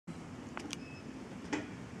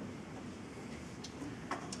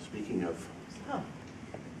speaking of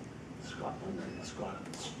Scotland and the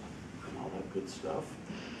Scots and all that good stuff.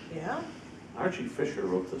 Yeah? Archie Fisher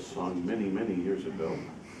wrote this song many, many years ago.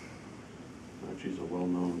 Archie's a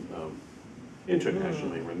well-known,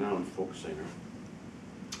 internationally renowned folk singer.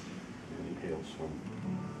 And he hails from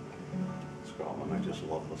Scotland. I just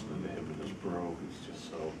love listening to him and his brogue. It's just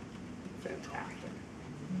so fantastic.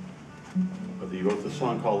 But he wrote the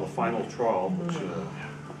song called The Final Trawl, which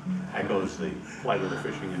echoes the plight of the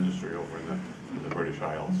fishing industry over in the British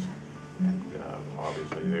Isles. And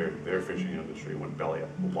obviously their fishing industry went belly up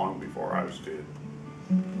long before ours did.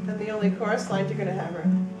 And the only chorus lines you're going to have are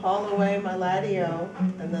haul away my laddie-o,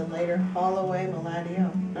 and then later haul away my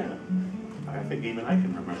laddie-o. Yeah. I think even I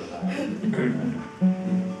can remember that.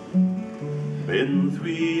 Been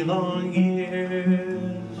 3 long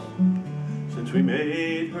years since we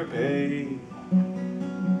made her pay.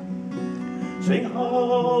 Sing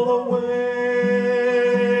haul away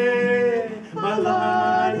my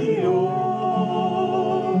laddie-o,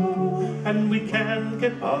 and we can't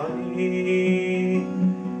get by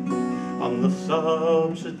on the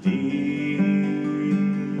subsidy.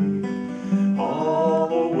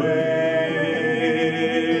 Haul away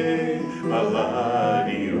my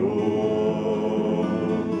laddie-o,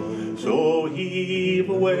 so heave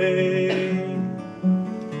away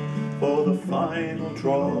for the final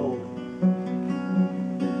trawl.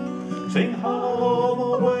 Sing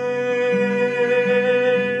haul away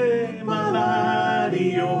my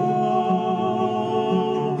laddie-o,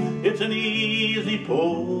 it's an easy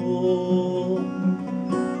pull,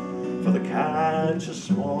 for the catch is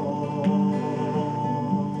small.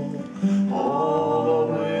 Haul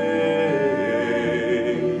away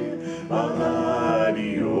my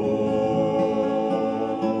laddie-o.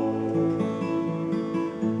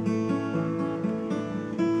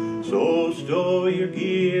 So stow your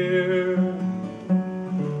gear,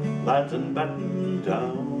 lads, and batten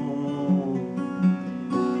down.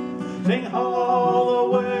 Sing haul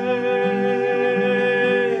away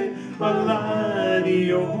my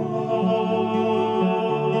laddie-o,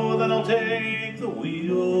 then I'll take the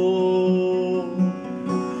wheel,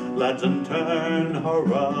 lads, and turn her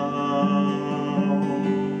round.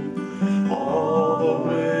 Haul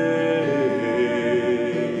away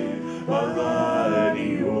my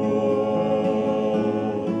laddie-o,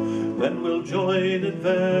 then we'll join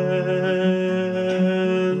adventure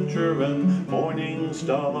and morning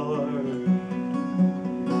star.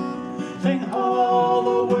 Sing haul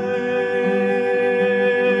away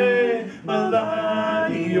my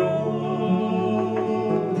laddie-o,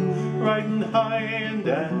 riding high and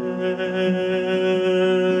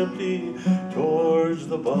empty towards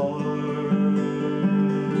the bar.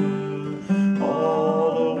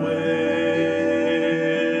 Haul away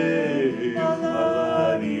my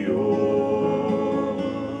laddie-o,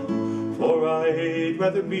 for I'd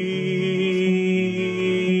rather meet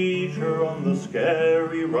her on the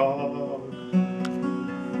scary rock.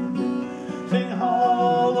 Sing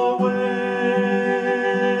haul away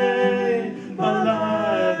my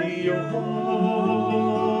laddie-o,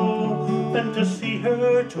 than to see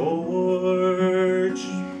her torch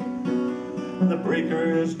the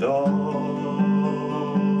breaker's dawn.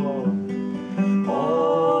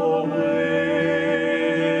 Haul away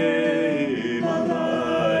my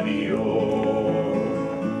laddie-o,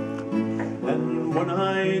 and when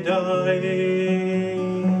I die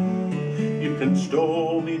you can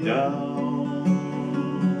stow me down.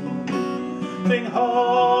 Sing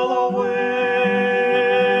haul away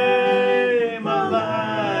my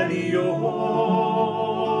laddie-o,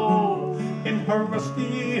 in her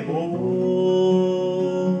rusty hole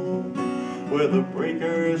where the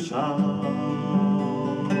breakers sound.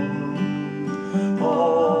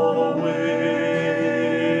 Haul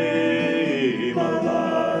away my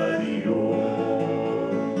laddie-o,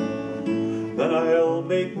 then I'll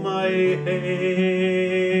make my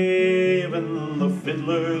haven the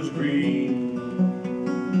Fiddler's Green.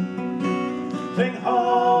 Sing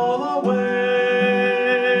haul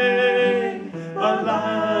away my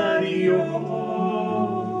laddie-o,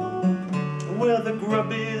 where the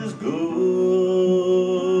grub is good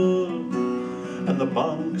and the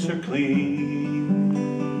bunks are clean.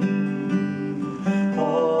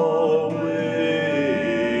 Haul away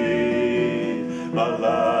my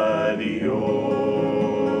laddie-o,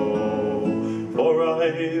 for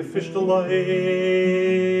I fished a lifetime,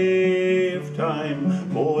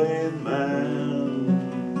 boy and man.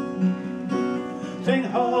 Sing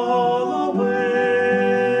haul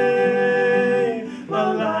away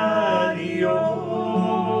my laddie-o,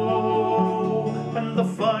 and the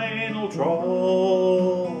final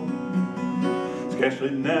trawl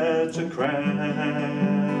scarcely nets a cram.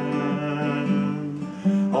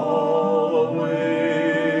 haul away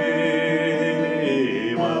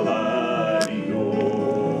my laddie-o.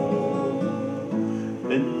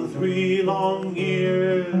 Been 3 long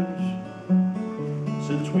years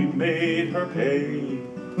since we made her pay.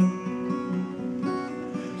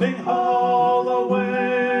 Sing haul away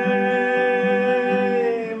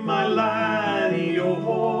my laddie-o,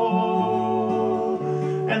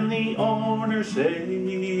 and the owner say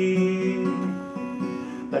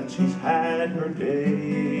that she's had her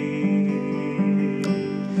day.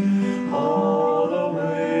 Oh,